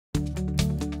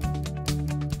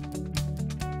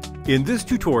In this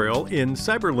tutorial in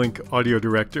CyberLink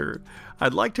PowerDirector,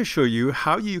 I'd like to show you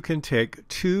how you can take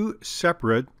two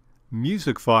separate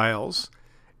music files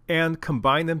and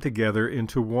combine them together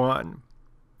into one.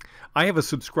 I have a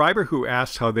subscriber who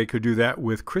asked how they could do that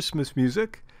with Christmas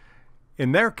music.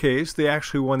 In their case, they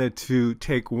actually wanted to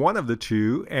take one of the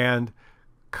two and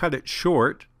cut it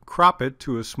short, crop it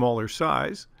to a smaller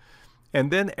size, and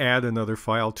then add another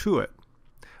file to it.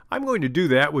 I'm going to do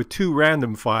that with two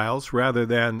random files rather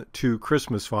than two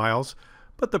Christmas files,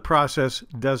 but the process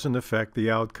doesn't affect the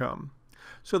outcome.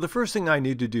 So the first thing I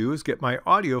need to do is get my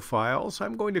audio files.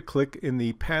 I'm going to click in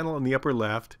the panel in the upper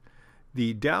left,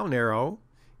 the down arrow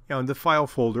on the file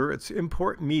folder. It's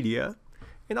Import Media,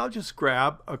 and I'll just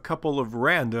grab a couple of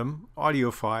random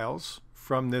audio files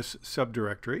from this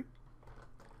subdirectory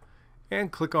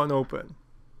and click on Open.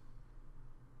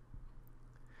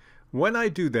 When I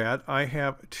do that, I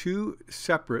have two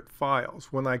separate files.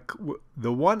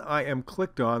 The one I am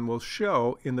clicked on will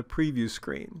show in the preview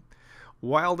screen.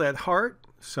 Wild at Heart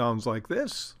sounds like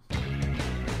this.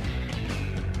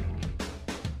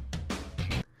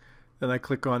 Then I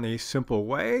click on A Simple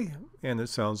Way, and it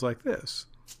sounds like this.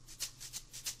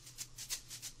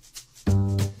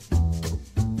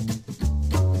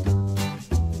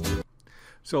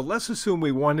 So let's assume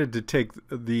we wanted to take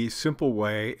the Simple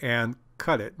Way and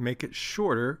cut it, make it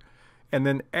shorter, and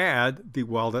then add the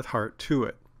Wild at Heart to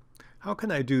it. How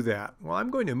can I do that? Well, I'm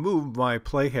going to move my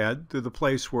playhead to the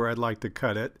place where I'd like to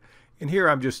cut it. And here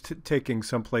I'm just taking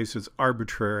some place that's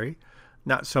arbitrary,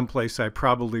 not some place I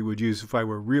probably would use if I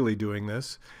were really doing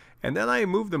this. And then I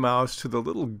move the mouse to the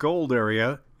little gold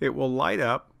area. It will light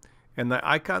up, and the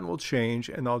icon will change,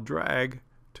 and I'll drag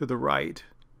to the right.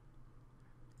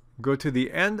 Go to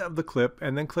the end of the clip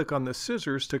and then click on the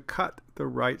scissors to cut the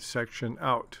right section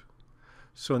out.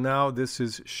 So now this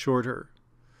is shorter.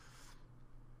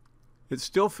 It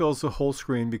still fills the whole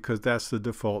screen because that's the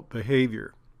default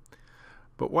behavior.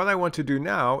 But what I want to do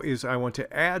now is I want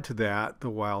to add to that the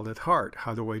Wild at Heart.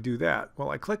 How do I do that? Well,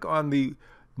 I click on the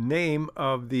name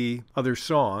of the other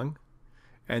song,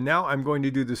 and now I'm going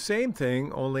to do the same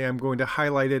thing, only I'm going to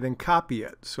highlight it and copy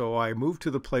it. So I move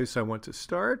to the place I want to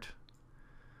start.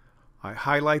 I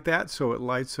highlight that so it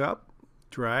lights up,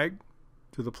 drag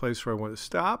to the place where I want to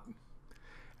stop,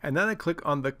 and then I click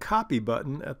on the copy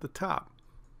button at the top.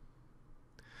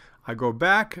 I go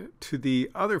back to the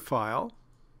other file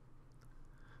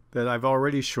that I've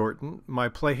already shortened. My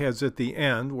playhead's at the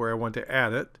end where I want to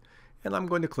add it, and I'm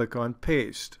going to click on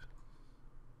Paste.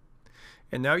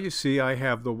 And now you see I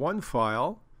have the one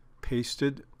file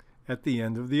pasted at the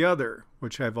end of the other,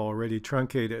 which I've already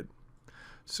truncated.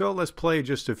 So let's play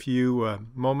just a few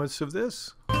moments of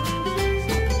this.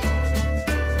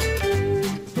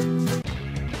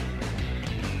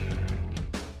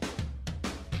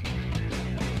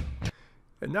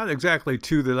 And not exactly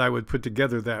two that I would put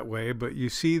together that way, but you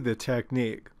see the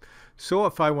technique. So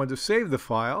if I want to save the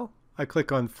file, I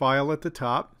click on File at the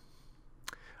top.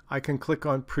 I can click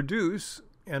on Produce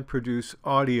and produce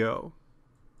audio.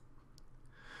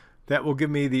 That will give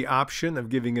me the option of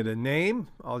giving it a name.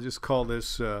 I'll just call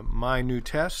this My New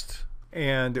Test,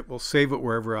 and it will save it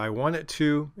wherever I want it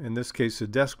to, in this case a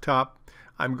desktop.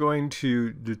 I'm going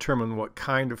to determine what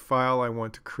kind of file I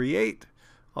want to create.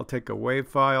 I'll take a WAV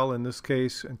file in this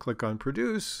case and click on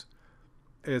Produce.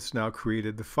 It's now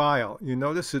created the file. You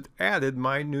notice it added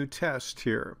My New Test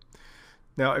here.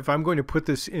 Now if I'm going to put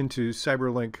this into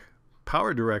CyberLink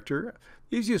PowerDirector,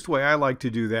 the easiest way I like to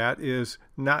do that is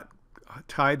not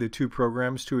tie the two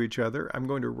programs to each other. I'm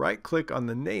going to right-click on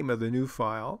the name of the new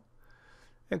file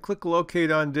and click Locate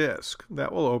on Disk.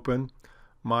 That will open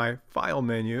my File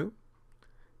menu,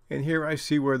 and here I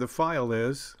see where the file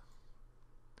is,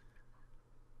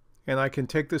 and I can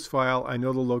take this file, I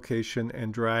know the location,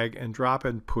 and drag and drop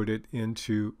and put it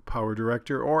into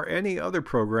PowerDirector or any other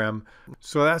program.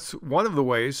 So that's one of the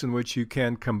ways in which you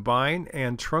can combine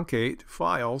and truncate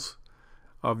files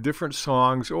of different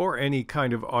songs or any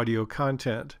kind of audio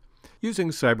content using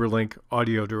CyberLink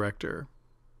PowerDirector.